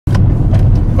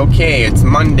Okay, it's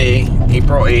Monday,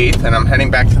 April 8th, and I'm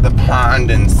heading back to the pond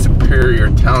in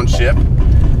Superior Township.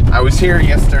 I was here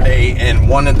yesterday and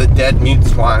one of the dead mute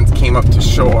swans came up to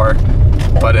shore,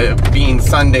 but it being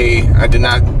Sunday, I did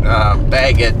not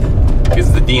bag it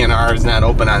because the DNR is not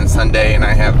open on Sunday and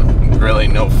I have really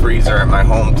no freezer at my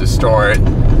home to store it.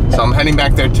 So I'm heading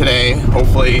back there today,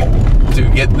 hopefully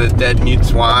to get the dead mute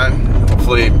swan.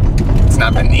 Hopefully it's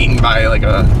not been eaten by like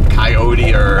a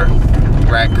coyote or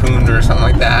raccoon or something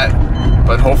like that,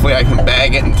 but hopefully I can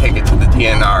bag it and take it to the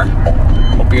DNR.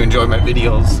 Hope you enjoy my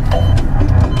videos.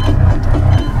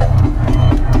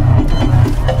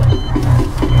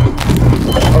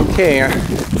 Okay,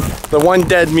 the one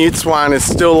dead mute swan is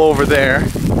still over there.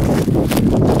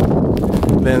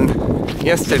 Then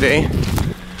yesterday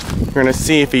we're gonna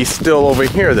see if he's still over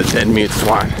here, the dead mute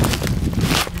swan.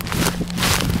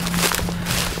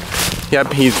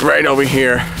 Yep, he's right over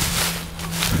here.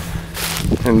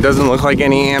 And doesn't look like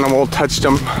any animal touched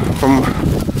him from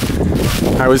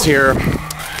I was here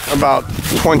about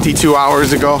 22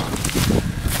 hours ago.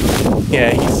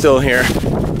 Yeah, he's still here.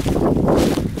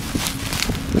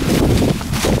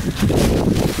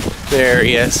 There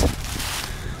he is.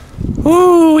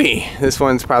 Woo-wee. This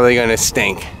one's probably gonna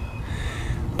stink.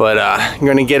 But I'm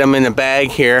gonna get him in a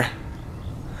bag here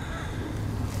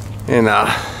and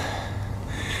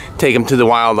take him to the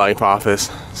wildlife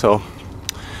office. So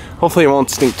hopefully it won't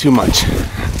stink too much.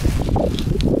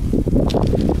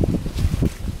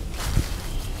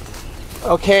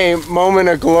 Okay, moment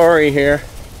of glory here.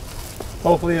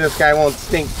 Hopefully this guy won't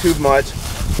stink too much.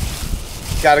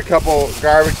 Got a couple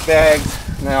garbage bags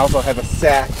and I also have a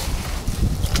sack.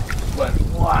 But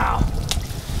wow.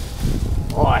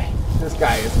 Boy, this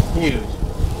guy is huge.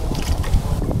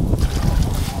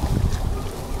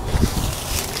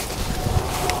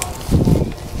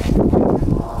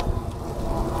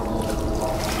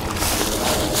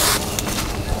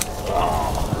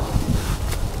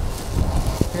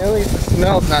 At least the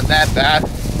smell's not that bad.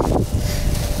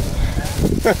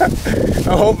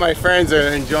 I hope my friends are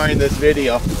enjoying this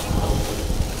video.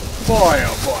 Boy,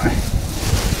 oh boy.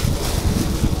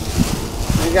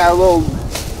 We got a little...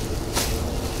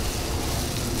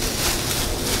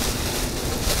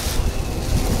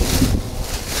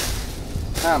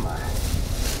 Come on.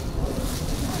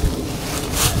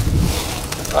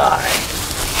 Alright.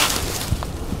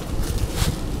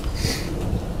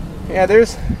 Yeah,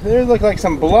 there look like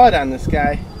some blood on this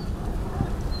guy.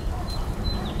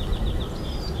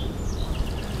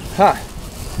 Huh.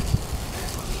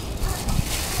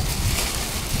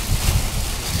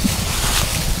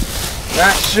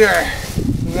 Not sure.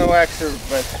 No extra,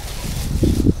 but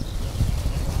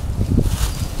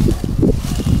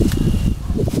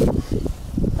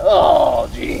oh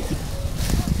geez.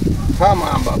 Come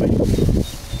on, Bubby.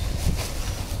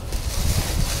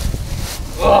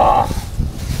 Oh.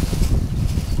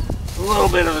 A little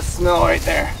bit of a smell right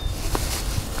there.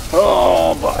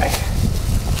 Oh boy.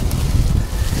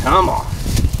 Come on.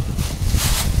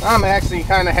 I'm actually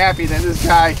kind of happy that this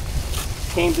guy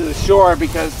came to the shore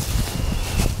because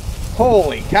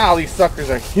holy cow, these suckers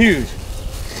are huge.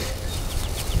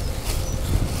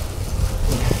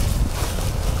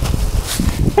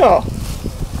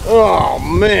 Oh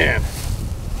man.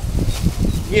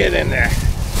 Get in there.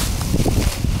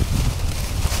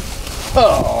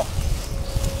 Oh.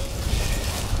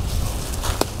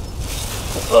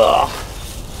 Ugh.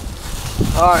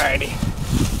 Alrighty.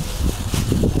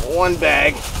 One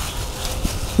bag.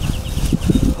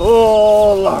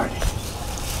 Oh Lord.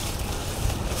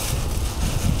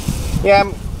 Yeah,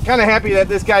 I'm kind of happy that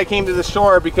this guy came to the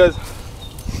shore because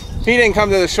if he didn't come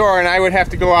to the shore and I would have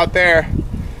to go out there.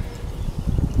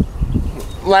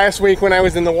 Last week when I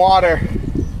was in the water,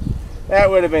 that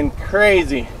would have been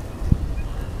crazy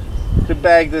to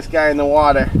bag this guy in the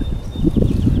water.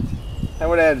 I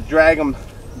would have had to drag him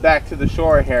back to the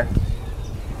shore here.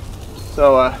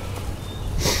 So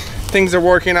things are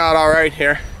working out all right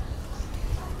here.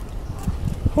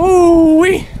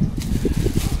 Woo-wee.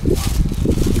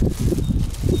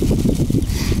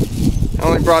 I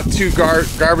only brought two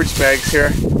garbage bags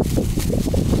here.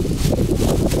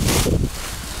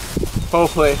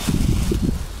 Hopefully.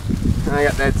 And I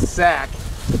got that sack.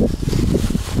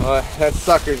 That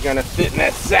sucker's gonna fit in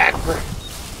that sack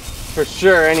for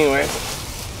sure anyway.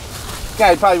 This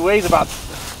guy probably weighs about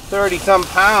 30 some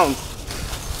pounds.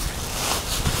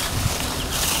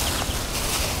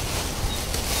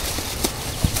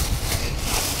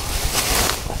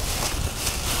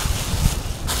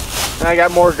 And I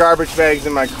got more garbage bags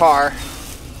in my car.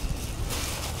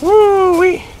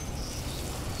 Woo-wee.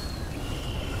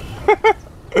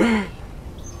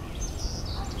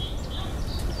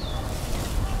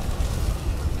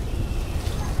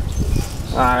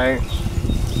 Alright.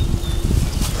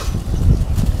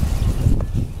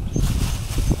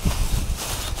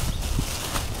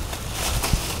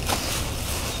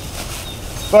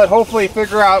 But hopefully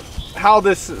figure out how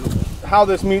this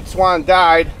mute swan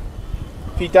died.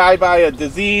 If he died by a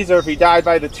disease or if he died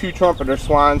by the 2 trumpeter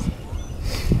swans.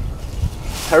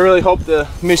 I really hope the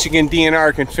Michigan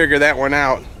DNR can figure that one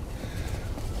out.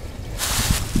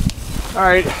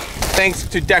 Alright, thanks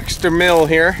to Dexter Mill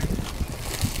here.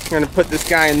 I'm going to put this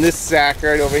guy in this sack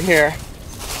right over here.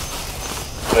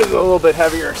 This is a little bit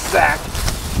heavier sack.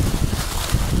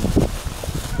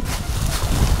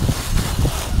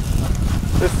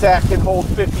 This sack can hold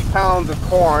 50 pounds of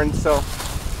corn, so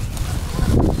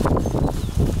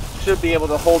should be able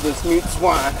to hold this mute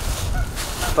swan.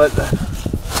 But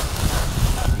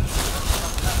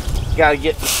gotta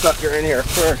get the sucker in here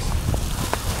first.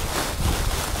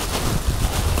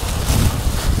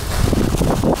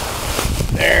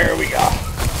 There we go.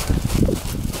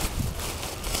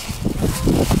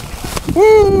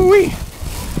 Woo-wee!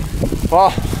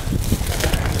 Well,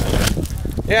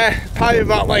 yeah, probably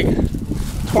about like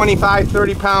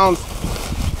 25-30 pounds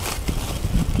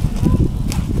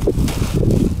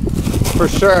for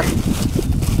sure.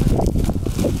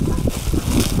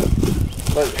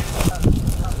 But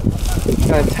I'm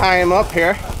gonna tie him up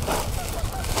here.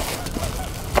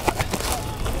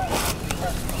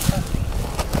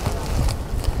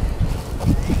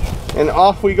 And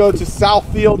off we go to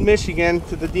Southfield, Michigan,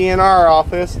 to the DNR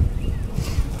office.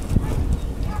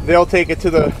 They'll take it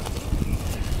to the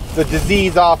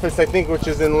disease office, I think, which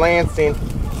is in Lansing.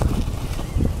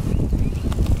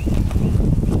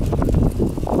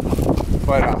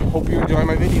 But I hope you enjoy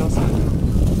my videos.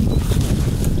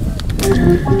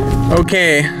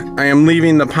 Okay, I am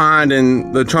leaving the pond,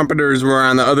 and the trumpeters were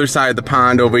on the other side of the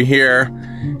pond over here,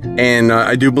 and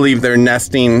I do believe they're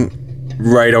nesting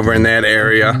right over in that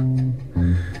area.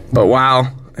 But wow,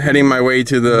 heading my way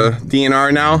to the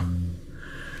DNR now,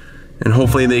 and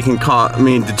hopefully they can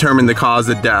determine the cause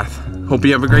of death. Hope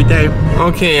you have a great day.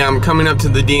 Okay, I'm coming up to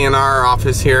the DNR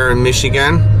office here in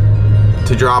Michigan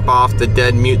to drop off the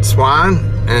dead mute swan,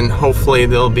 and hopefully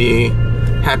they'll be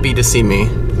happy to see me.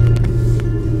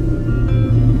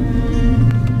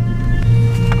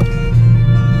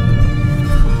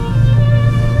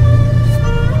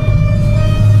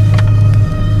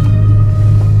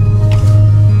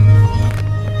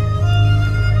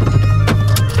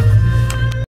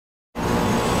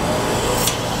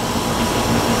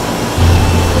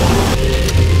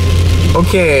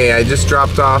 Okay, I just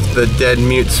dropped off the dead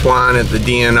mute swan at the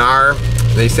DNR.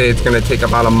 They say it's going to take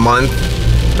about a month.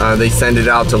 They send it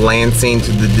out to Lansing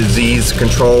to the disease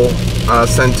control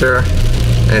center.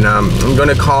 And I'm going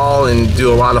to call and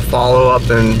do a lot of follow-up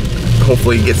and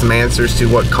hopefully get some answers to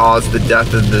what caused the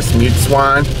death of this mute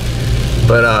swan.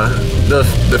 But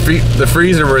the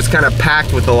freezer was kind of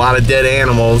packed with a lot of dead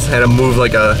animals. Had to move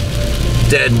like a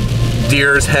dead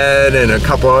deer's head and a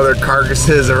couple other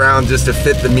carcasses around just to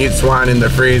fit the mute swan in the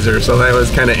freezer, so that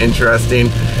was kind of interesting.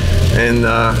 And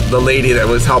the lady that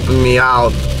was helping me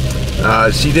out,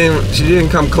 she didn't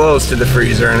come close to the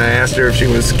freezer, and I asked her if she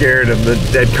was scared of the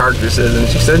dead carcasses, and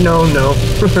she said no.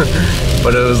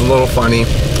 But it was a little funny.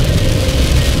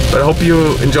 But I hope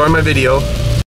you enjoy my video.